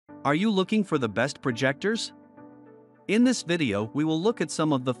Are you looking for the best projectors? In this video, we will look at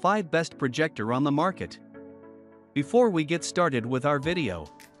some of the 5 best projector on the market. Before we get started with our video,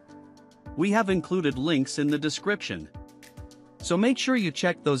 we have included links in the description. So make sure you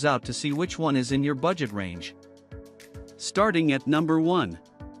check those out to see which one is in your budget range. Starting at number 1.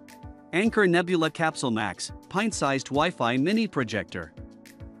 Anker Nebula Capsule Max, pint-sized Wi-Fi mini projector.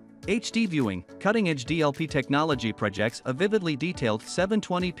 HD viewing, cutting-edge DLP technology projects a vividly detailed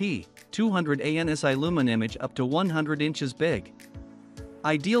 720p, 200 ANSI lumen image up to 100 inches big.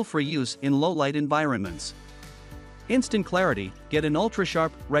 Ideal for use in low-light environments. Instant clarity, get an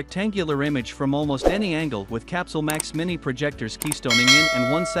ultra-sharp, rectangular image from almost any angle with Capsule Max mini projectors keystoning in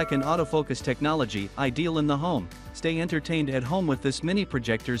and 1-second autofocus technology, ideal in the home. Stay entertained at home with this mini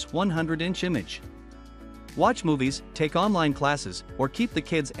projector's 100-inch image. Watch movies, take online classes, or keep the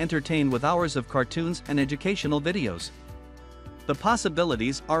kids entertained with hours of cartoons and educational videos. The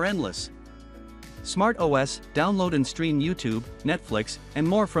possibilities are endless. Smart OS, download and stream YouTube, Netflix, and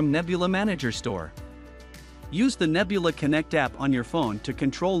more from Nebula Manager Store. Use the Nebula Connect app on your phone to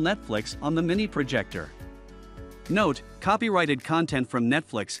control Netflix on the mini projector. Note, copyrighted content from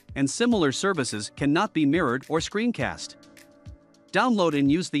Netflix and similar services cannot be mirrored or screencast. Download and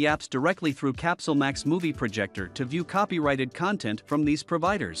use the apps directly through Capsule Max Movie Projector to view copyrighted content from these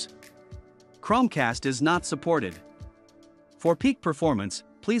providers. Chromecast is not supported. For peak performance,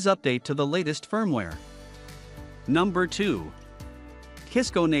 please update to the latest firmware. Number 2.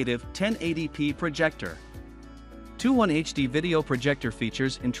 Kisco Native 1080p Projector. 2.1 HD video projector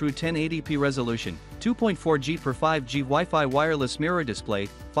features in true 1080p resolution, 2.4G per 5G Wi-Fi wireless mirror display,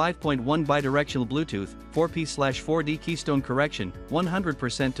 5.1 bidirectional Bluetooth, 4P/4D keystone correction,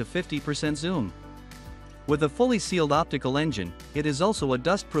 100% to 50% zoom. With a fully sealed optical engine, it is also a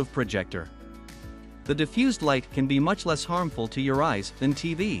dust-proof projector. The diffused light can be much less harmful to your eyes than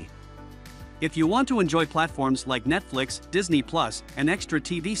TV. If you want to enjoy platforms like Netflix, Disney+, an extra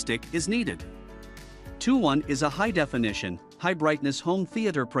TV stick is needed. 2.1 is a high-definition, high-brightness home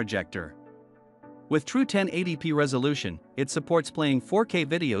theater projector. With true 1080p resolution, it supports playing 4K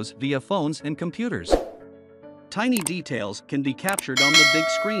videos via phones and computers. Tiny details can be captured on the big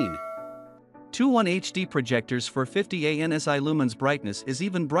screen. 2.1 HD projectors for 50 ANSI lumens brightness is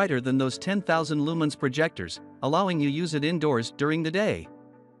even brighter than those 10,000 lumens projectors, allowing you use it indoors during the day.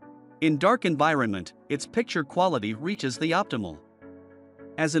 In dark environment, its picture quality reaches the optimal.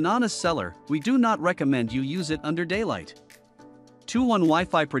 As an honest seller, we do not recommend you use it under daylight. 2.1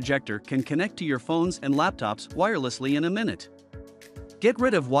 Wi-Fi projector can connect to your phones and laptops wirelessly in a minute. Get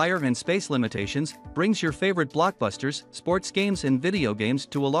rid of wire and space limitations, brings your favorite blockbusters, sports games and video games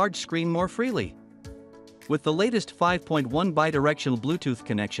to a large screen more freely. With the latest 5.1 bidirectional Bluetooth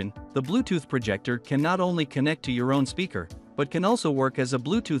connection, the Bluetooth projector can not only connect to your own speaker, but can also work as a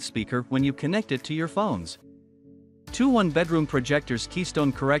Bluetooth speaker when you connect it to your phones. 2.1 bedroom projector's keystone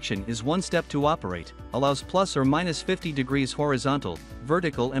correction is one step to operate, allows plus or minus 50 degrees horizontal,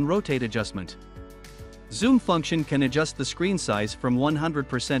 vertical and rotate adjustment. Zoom function can adjust the screen size from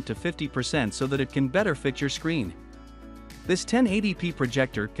 100% to 50% so that it can better fit your screen. This 1080p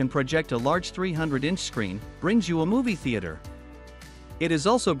projector can project a large 300-inch screen, brings you a movie theater. It is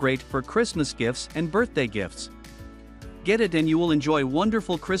also great for Christmas gifts and birthday gifts. Get it and you will enjoy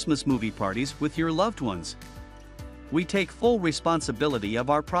wonderful Christmas movie parties with your loved ones. We take full responsibility of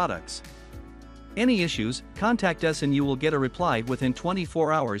our products. Any issues, contact us and you will get a reply within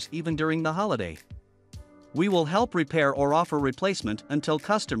 24 hours even during the holiday. We will help repair or offer replacement until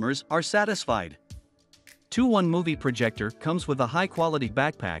customers are satisfied. 2.1 movie projector comes with a high-quality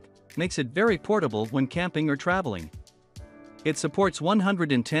backpack, makes it very portable when camping or traveling. It supports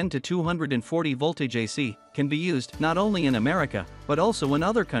 110 to 240 voltage AC, can be used not only in America, but also in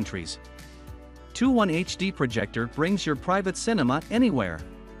other countries. 2.1 HD projector brings your private cinema anywhere.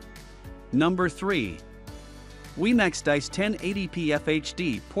 Number 3. WiMAX Dice 1080p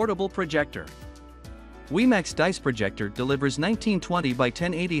FHD Portable Projector. WiMAX Dice Projector delivers 1920 by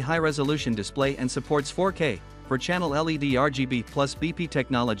 1080 high-resolution display and supports 4K, for channel LED RGB plus BP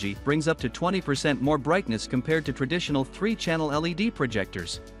technology brings up to 20% more brightness compared to traditional 3-channel LED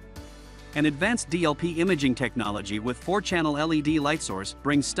projectors. An advanced DLP imaging technology with 4-channel LED light source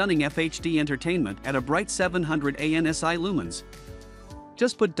brings stunning FHD entertainment at a bright 700 ANSI lumens.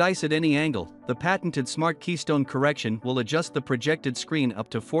 Just put dice at any angle, the patented smart keystone correction will adjust the projected screen up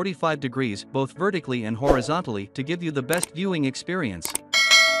to 45 degrees both vertically and horizontally to give you the best viewing experience.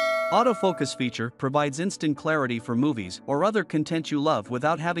 Autofocus feature provides instant clarity for movies or other content you love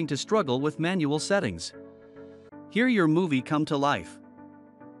without having to struggle with manual settings. Hear your movie come to life.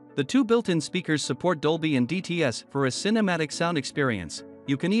 The two built-in speakers support Dolby and DTS for a cinematic sound experience.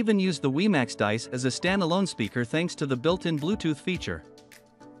 You can even use the WiMAX dice as a standalone speaker thanks to the built-in Bluetooth feature.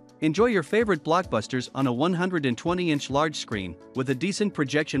 Enjoy your favorite blockbusters on a 120-inch large screen, with a decent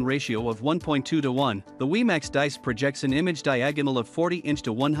projection ratio of 1.2 to 1. The WiMAX dice projects an image diagonal of 40-inch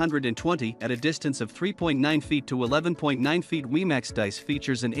to 120 at a distance of 3.9 feet to 11.9 feet. WiMAX dice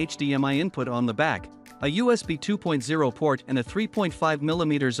features an HDMI input on the back, a USB 2.0 port and a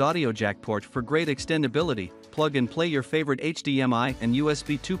 3.5mm audio jack port for great extendability. Plug and play your favorite HDMI and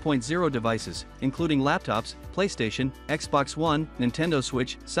USB 2.0 devices, including laptops, PlayStation, Xbox One, Nintendo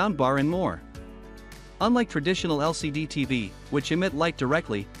Switch, soundbar and more. Unlike traditional LCD TV, which emit light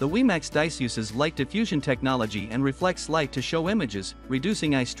directly, the WiMAX dice uses light diffusion technology and reflects light to show images,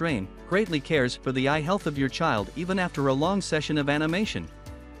 reducing eye strain. Greatly cares for the eye health of your child even after a long session of animation.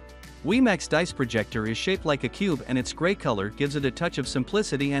 WiMAX dice projector is shaped like a cube and its gray color gives it a touch of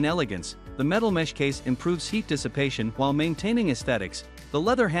simplicity and elegance. The metal mesh case improves heat dissipation while maintaining aesthetics. The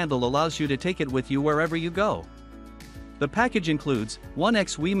leather handle allows you to take it with you wherever you go. The package includes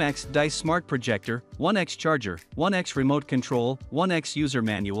 1X WiMAX dice smart projector, 1X charger, 1X remote control, 1X user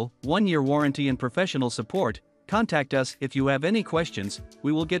manual, 1-year warranty and professional support. Contact us if you have any questions.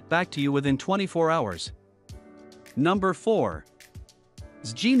 We will get back to you within 24 hours. Number 4.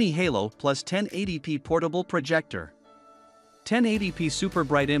 Genie Halo Plus 1080p Portable Projector. 1080p super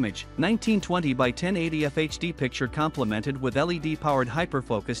bright image, 1920 by 1080 FHD picture complemented with LED-powered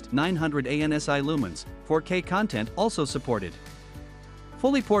hyper-focused 900 ANSI lumens, 4K content also supported.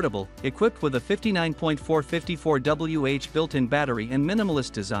 Fully portable, equipped with a 59.454 built-in battery and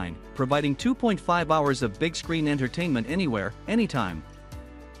minimalist design, providing 2.5 hours of big screen entertainment anywhere, anytime.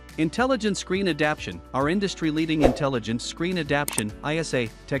 Intelligent Screen Adaption. Our industry-leading Intelligent Screen Adaption (ISA)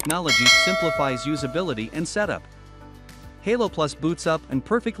 technology simplifies usability and setup. Halo Plus boots up and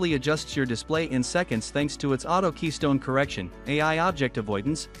perfectly adjusts your display in seconds thanks to its auto keystone correction, AI object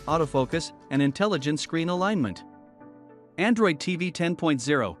avoidance, autofocus, and intelligent screen alignment. Android TV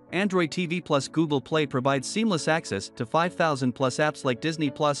 10.0. Android TV plus Google Play provides seamless access to 5,000 plus apps like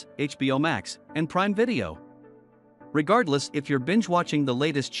Disney+, HBO Max, and Prime Video. Regardless if you're binge-watching the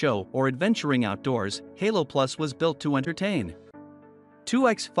latest show or adventuring outdoors, Halo Plus was built to entertain.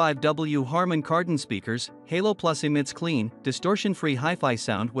 2x5W Harman Kardon speakers. Halo Plus emits clean, distortion-free hi-fi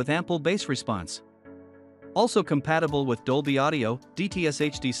sound with ample bass response. Also compatible with Dolby Audio, DTS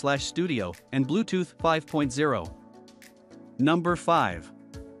HD/Studio, and Bluetooth 5.0. Number 5.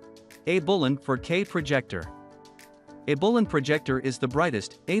 YABER 4K Projector. YABER projector is the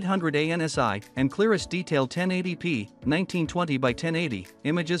brightest, 800 ANSI, and clearest detailed 1080p, 1920 by 1080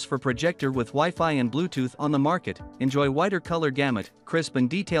 images for projector with Wi-Fi and Bluetooth on the market. Enjoy wider color gamut, crisp and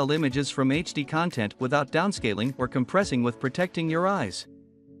detailed images from HD content without downscaling or compressing with protecting your eyes.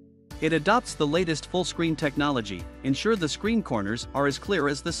 It adopts the latest full-screen technology, ensure the screen corners are as clear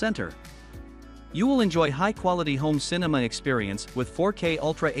as the center. You will enjoy high-quality home cinema experience with 4K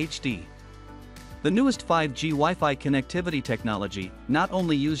Ultra HD. The newest 5G Wi-Fi connectivity technology not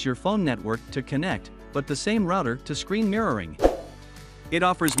only use your phone network to connect, but the same router to screen mirroring. It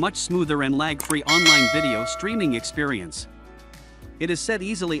offers much smoother and lag-free online video streaming experience. It is set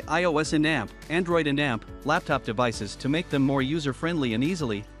easily iOS and Android and laptop devices to make them more user-friendly and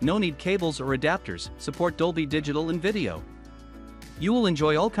easily, no need cables or adapters, support Dolby Digital and video. You will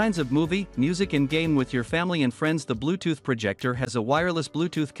enjoy all kinds of movie, music and game with your family and friends. The Bluetooth projector has a wireless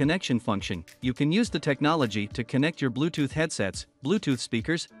Bluetooth connection function. You can use the technology to connect your Bluetooth headsets, Bluetooth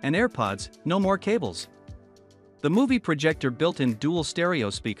speakers, and AirPods, no more cables. The movie projector built-in dual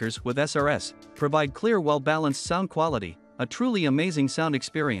stereo speakers with SRS provide clear, well-balanced sound quality, a truly amazing sound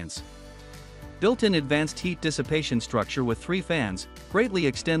experience. Built-in advanced heat dissipation structure with 3 fans greatly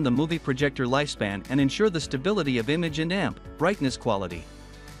extend the movie projector lifespan and ensure the stability of image and brightness quality.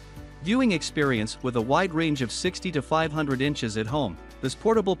 Viewing experience with a wide range of 60 to 500 inches at home. This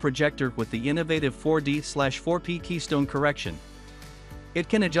portable projector with the innovative 4D/4P keystone correction. It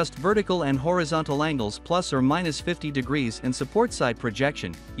can adjust vertical and horizontal angles plus or minus 50 degrees and support side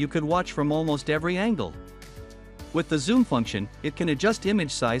projection. You could watch from almost every angle. With the zoom function, it can adjust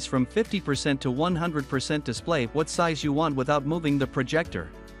image size from 50% to 100% display what size you want without moving the projector.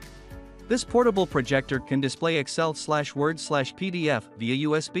 This portable projector can display Excel/Word/PDF via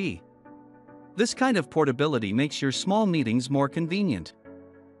USB. This kind of portability makes your small meetings more convenient.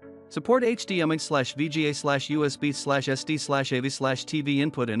 Support HDMI/VGA/USB/SD/AV/TV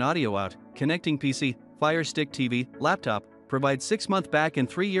input and audio out, connecting PC, Fire Stick TV, laptop, provides 6-month back and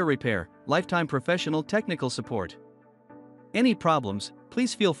 3-year repair, lifetime professional technical support. Any problems,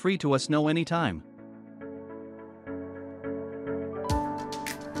 please feel free to us know anytime.